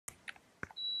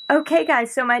Okay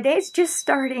guys, so my day's just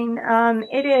starting.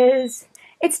 It's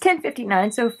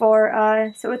 10:59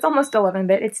 so it's almost 11,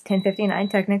 but it's 10:59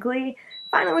 technically.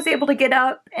 Finally was able to get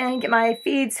up and get my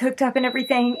feeds hooked up and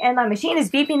everything, and my machine is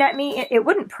beeping at me. It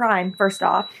wouldn't prime, first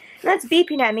off. And that's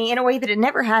beeping at me in a way that it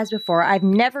never has before. I've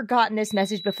never gotten this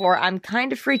message before. I'm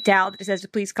kind of freaked out that it says to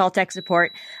please call tech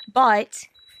support, but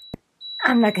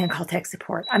I'm not going to call tech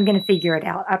support. I'm going to figure it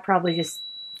out. I probably just...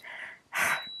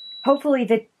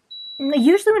 Hopefully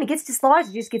usually when it gets dislodged,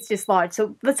 it just gets dislodged.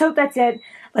 So let's hope that's it.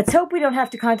 Let's hope we don't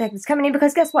have to contact this company,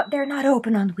 because guess what? They're not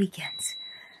open on the weekends.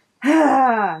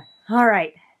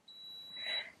 Alright.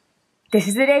 This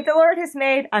is the day the Lord has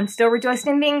made. I'm still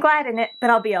rejoicing and being glad in it,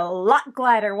 but I'll be a lot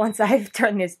gladder once I've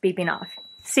turned this beeping off.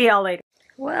 See y'all later.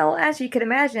 Well, as you could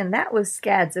imagine, that was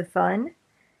scads of fun.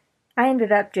 I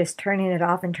ended up just turning it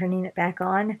off and turning it back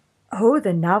on. Oh,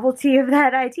 the novelty of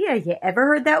that idea. You ever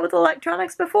heard that with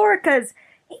electronics before? Because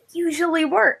it usually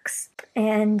works.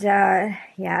 And, yeah,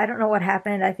 I don't know what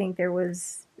happened. I think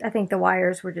the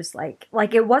wires were just like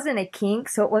it wasn't a kink,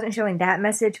 so it wasn't showing that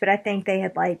message, but I think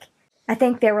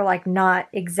they were not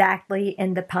exactly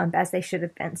in the pump as they should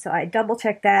have been. So I double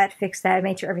checked that, fixed that,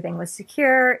 made sure everything was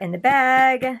secure in the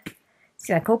bag.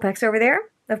 See my Coolpex over there,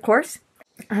 of course.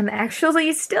 I'm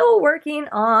actually still working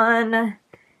on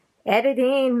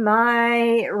editing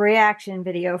my reaction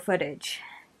video footage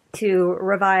to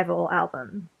Revival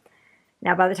album.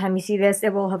 Now, by the time you see this,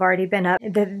 it will have already been up.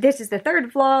 This is the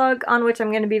third vlog on which I'm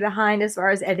going to be behind as far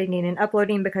as editing and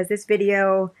uploading, because this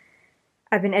video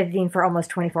I've been editing for almost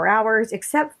 24 hours,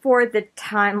 except for the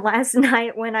time last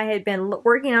night when I had been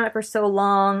working on it for so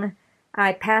long.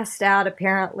 I passed out,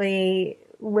 apparently,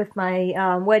 with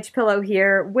my wedge pillow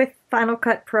here, with Final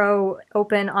Cut Pro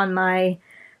open on my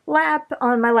lap,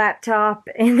 on my laptop,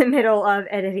 in the middle of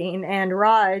editing, and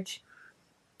Raj...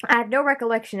 I have no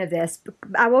recollection of this.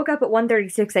 I woke up at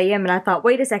 1:36 a.m. and I thought,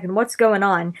 wait a second, what's going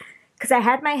on? Because I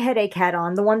had my headache hat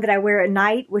on, the one that I wear at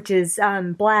night, which is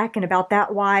black and about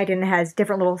that wide, and it has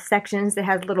different little sections that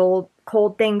has little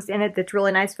cold things in it that's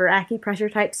really nice for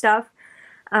acupressure type stuff.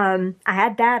 I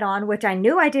had that on, which I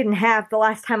knew I didn't have the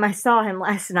last time I saw him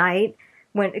last night,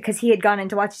 because he had gone in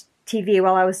to watch TV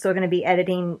while I was still going to be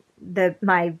editing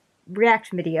my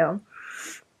reaction video.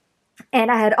 And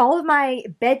I had all of my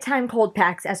bedtime cold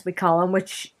packs, as we call them,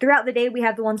 which throughout the day we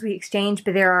have the ones we exchange,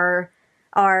 but there are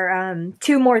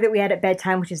two more that we had at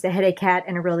bedtime, which is the headache hat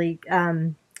and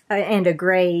a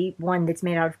gray one that's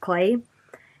made out of clay.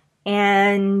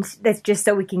 And that's just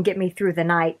so we can get me through the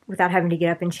night without having to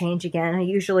get up and change again.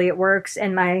 Usually it works,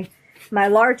 and my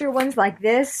larger ones like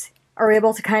this are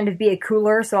able to kind of be a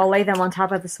cooler, so I'll lay them on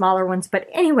top of the smaller ones. But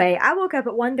anyway, I woke up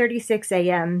at 1:36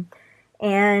 a.m.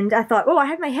 and I thought, oh, I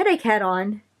have my headache hat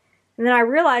on. And then I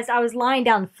realized I was lying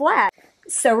down flat.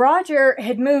 So Roger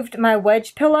had moved my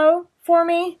wedge pillow for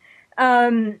me.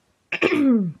 I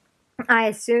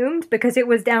assumed, because it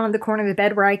was down in the corner of the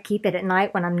bed where I keep it at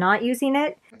night when I'm not using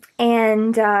it.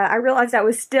 And I realized I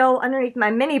was still underneath my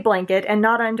mini blanket and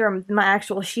not under my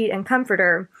actual sheet and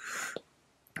comforter.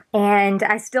 And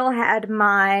I still had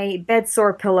my bed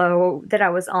sore pillow that I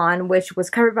was on, which was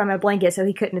covered by my blanket, so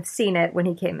he couldn't have seen it when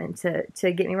he came in to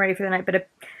get me ready for the night. But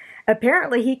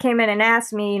apparently he came in and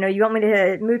asked me, you want me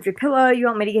to move your pillow? You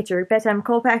want me to get your bedtime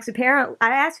cold packs? I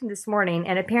asked him this morning,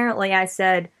 and apparently I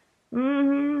said,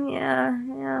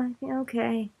 yeah,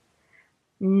 okay.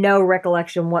 No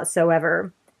recollection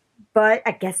whatsoever. But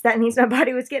I guess that means my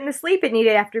body was getting the sleep it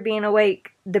needed after being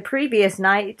awake the previous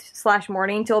night /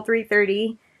 morning till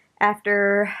 3:30.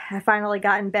 After I finally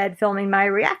got in bed filming my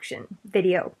reaction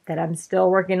video that I'm still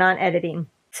working on editing.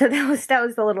 So that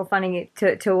was a little funny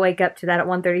to wake up to that at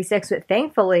 1:36, but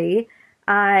thankfully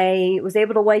I was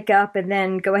able to wake up and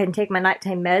then go ahead and take my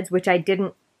nighttime meds, which I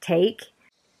didn't take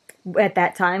at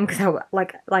that time because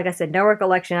like I said, no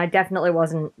recollection. I definitely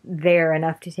wasn't there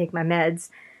enough to take my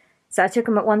meds. So I took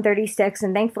them at 1:36,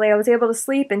 and thankfully I was able to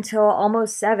sleep until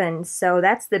almost 7. So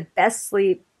that's the best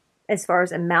sleep as far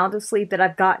as amount of sleep that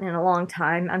I've gotten in a long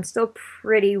time. I'm still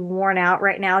pretty worn out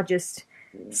right now, just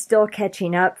still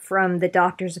catching up from the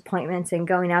doctor's appointments and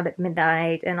going out at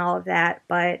midnight and all of that.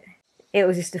 But it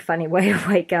was just a funny way to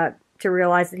wake up to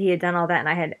realize that he had done all that, and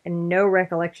I had no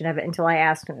recollection of it until I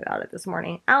asked him about it this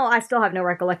morning. I still have no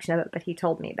recollection of it, but he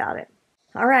told me about it.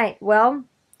 Alright, well,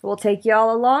 we'll take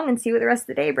y'all along and see what the rest of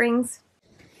the day brings.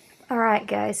 Alright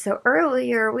guys, so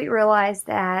earlier we realized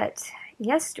that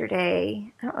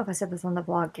yesterday, I don't know if I said this on the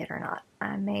vlog yet or not.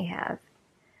 I may have.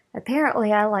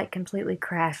 Apparently I completely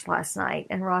crashed last night,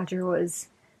 and Roger was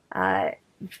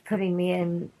putting me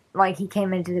in, Roger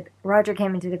came into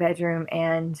the bedroom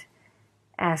and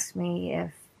asked me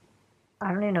if, I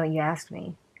don't even know what you asked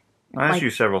me. I asked you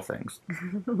several things.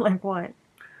 Like what?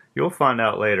 You'll find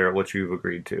out later what you've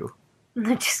agreed to.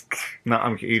 Just No,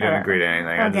 you didn't agree to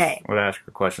anything. I Okay. just would ask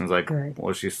her questions like, Good.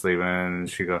 was she sleeping? And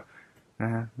she'd go,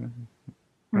 well,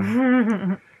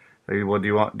 do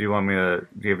you want me to,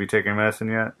 have you taken your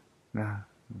medicine yet?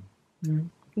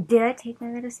 Did I take my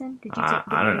medicine? Did you take?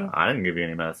 I don't know. I didn't give you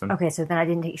any medicine. Okay, so then I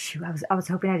didn't take. Shoot, I was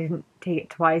hoping I didn't take it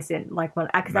twice in like when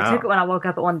because I No. took it when I woke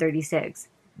up at 1:36.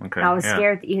 Okay. And I was yeah.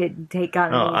 scared that you had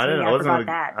gotten No, me. I didn't. I forgot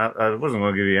that. I wasn't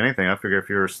going to give you anything. I figured if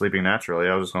you were sleeping naturally,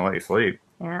 I was just going to let you sleep.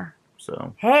 Yeah.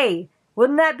 So. Hey,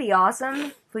 wouldn't that be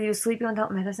awesome? For you sleeping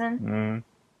without medicine?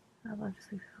 I love to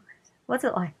sleep without medicine. What's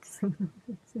it like to sleep without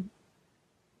medicine?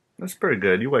 That's pretty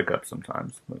good. You wake up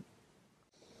sometimes. But...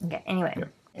 Okay, anyway. Yeah.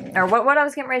 Or what I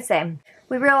was getting ready to say.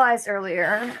 We realized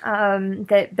earlier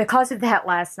that because of that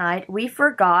last night, we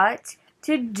forgot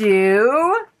to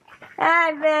do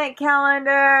Advent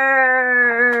calendars.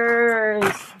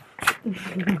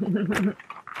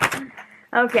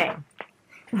 Okay.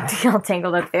 All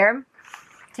tangled up there.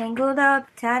 Tangled up,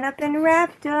 tied up, and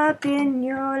wrapped up in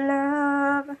your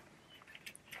love.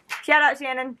 Shout out,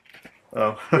 Shannon.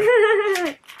 Oh.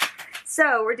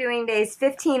 So, we're doing days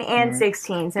 15 and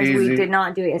 16 since we Easy. did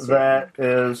not do it yesterday. That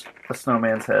is a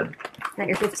snowman's head. Is that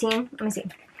your 15? Let me see.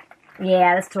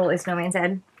 Yeah, that's totally a snowman's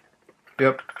head.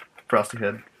 Yep. Frosty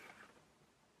head.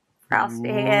 Frosty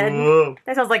head. Whoa.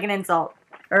 That sounds like an insult.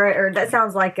 Or that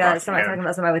sounds like Frosty somebody hair. talking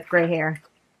about somebody with gray hair.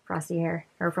 Frosty hair.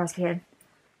 Or frosty head.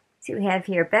 Let's see what we have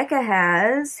here. Becca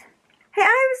has... Hey, I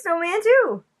have a snowman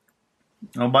too!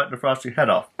 I'll bite the frosty head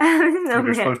off. I have a If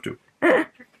you're snowman. supposed to.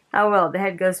 Oh well, the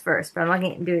head goes first, but I'm not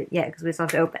going to do it yet because we still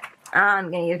have to open.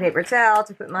 I'm going to use a paper towel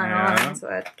to put mine Yeah. on so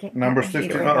I can't... Number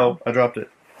 60. Uh-oh, I dropped it.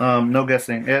 No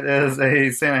guessing. It is a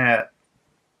Santa hat.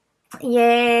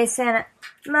 Yay, Santa.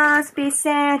 Must be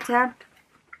Santa.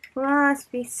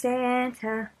 Must be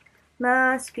Santa.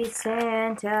 Must be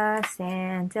Santa.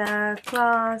 Santa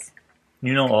Claus.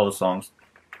 You know all the songs.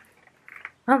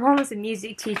 I'm almost a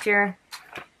music teacher.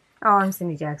 Oh, I'm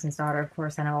Cindy Jackson's daughter. Of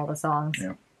course, I know all the songs.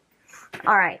 Yeah.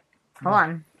 All right. Hold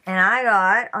on. And I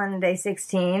got, on day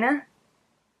 16,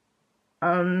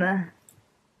 I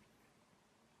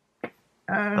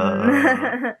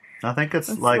think it's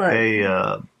Let's like look.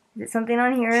 a is it something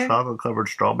on here? chocolate-covered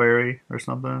strawberry or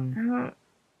something.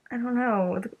 I don't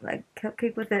know. Like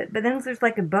cupcake with it. But then there's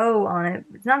like a bow on it.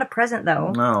 It's not a present,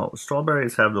 though. No,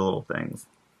 strawberries have the little things.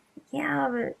 Yeah,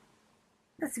 but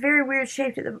that's very weird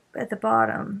shaped at the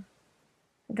bottom.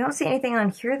 I don't see anything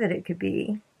on here that it could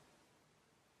be.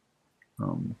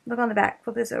 Look on the back.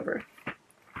 Flip this over.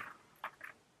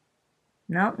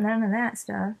 Nope, none of that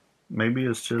stuff. Maybe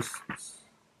it's just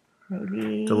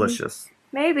Maybe. delicious.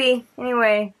 Maybe.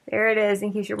 Anyway, there it is,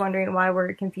 in case you're wondering why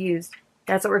we're confused.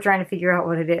 That's what we're trying to figure out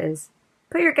what it is.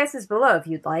 Put your guesses below if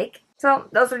you'd like. So,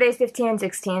 those were days 15 and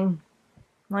 16.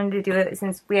 Wanted to do it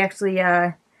since we actually,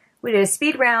 we did a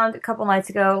speed round a couple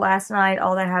nights ago. Last night,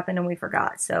 all that happened and we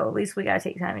forgot. So, at least we gotta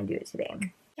take time and do it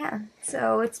today. Yeah,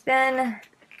 so it's been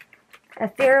a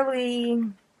fairly,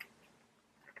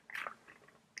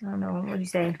 I don't know, what do you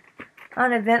say?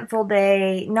 Uneventful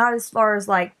day. Not as far as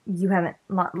like you haven't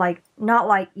not like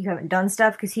you haven't done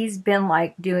stuff, because he's been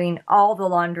like doing all the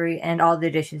laundry and all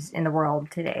the dishes in the world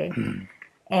today.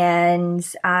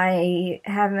 And I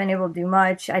haven't been able to do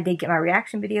much. I did get my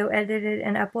reaction video edited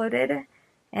and uploaded,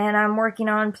 and I'm working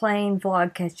on playing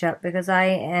vlog catch up because I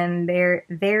am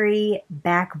very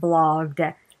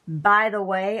backlogged. By the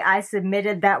way, I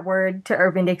submitted that word to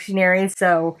Urban Dictionary,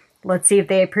 so let's see if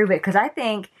they approve it, because I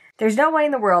think there's no way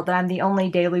in the world that I'm the only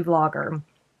daily vlogger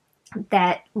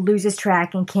that loses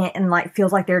track and can't, and like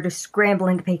feels like they're just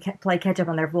scrambling to play catch up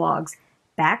on their vlogs.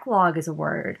 Backlog is a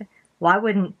word. Why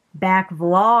wouldn't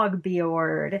backvlog be a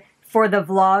word for the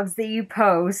vlogs that you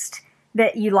post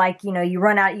that you like, you know, you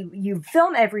run out, you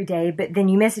film every day, but then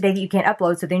you miss a day that you can't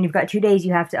upload, so then you've got 2 days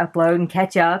you have to upload and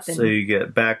catch up. And So you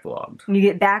get backlogged. you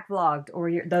get backvlogged,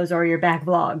 or those are your back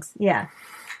vlogs. Yeah.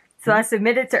 So I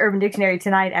submitted to Urban Dictionary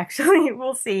tonight, actually.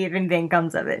 We'll see if anything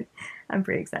comes of it. I'm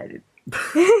pretty excited.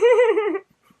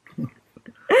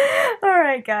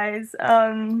 Alright, guys.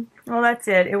 Well, that's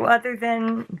it. Other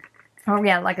than... Oh,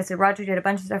 yeah, like I said, Roger did a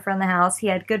bunch of stuff around the house. He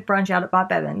had good brunch out at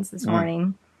Bob Evans this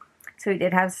morning. So he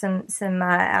did have some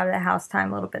out of the house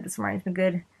time a little bit this morning. Some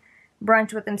good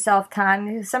brunch with himself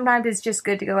time. Sometimes it's just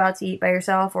good to go out to eat by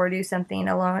yourself or do something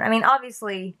alone. I mean,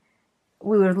 obviously,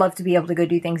 we would love to be able to go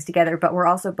do things together, but we're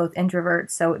also both introverts,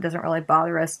 so it doesn't really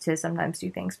bother us to sometimes do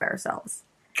things by ourselves.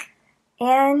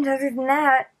 And other than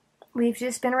that, we've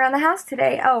just been around the house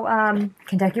today. Oh,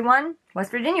 Kentucky won,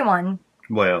 West Virginia won.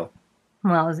 Well,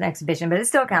 Well, it was an exhibition, but it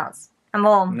still counts.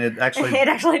 Well, It actually it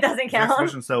actually doesn't count.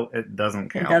 exhibition, so it doesn't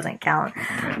count. It doesn't count.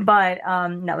 Yeah. But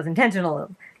that was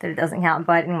intentional that it doesn't count.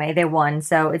 But anyway, they won,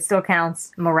 so it still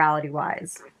counts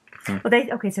morality-wise.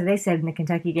 Well, so they said in the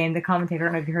Kentucky game, the commentator, I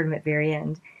don't know if you heard him at the very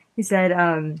end, he said,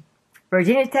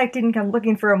 Virginia Tech didn't come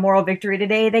looking for a moral victory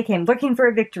today. They came looking for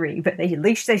a victory, but at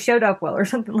least they showed up well, or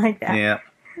something like that. Yeah.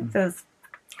 So it's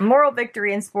moral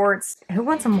victory in sports. Who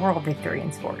wants a moral victory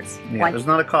in sports? Yeah, there's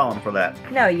not a column for that.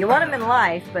 No, you want them in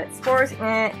life, but sports,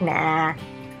 nah.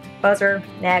 Buzzer,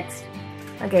 next.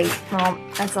 Okay, well,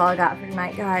 that's all I got for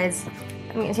tonight, guys.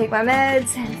 I'm going to take my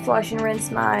meds, flush and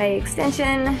rinse my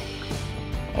extension,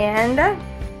 and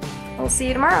we'll see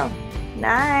you tomorrow.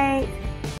 Night.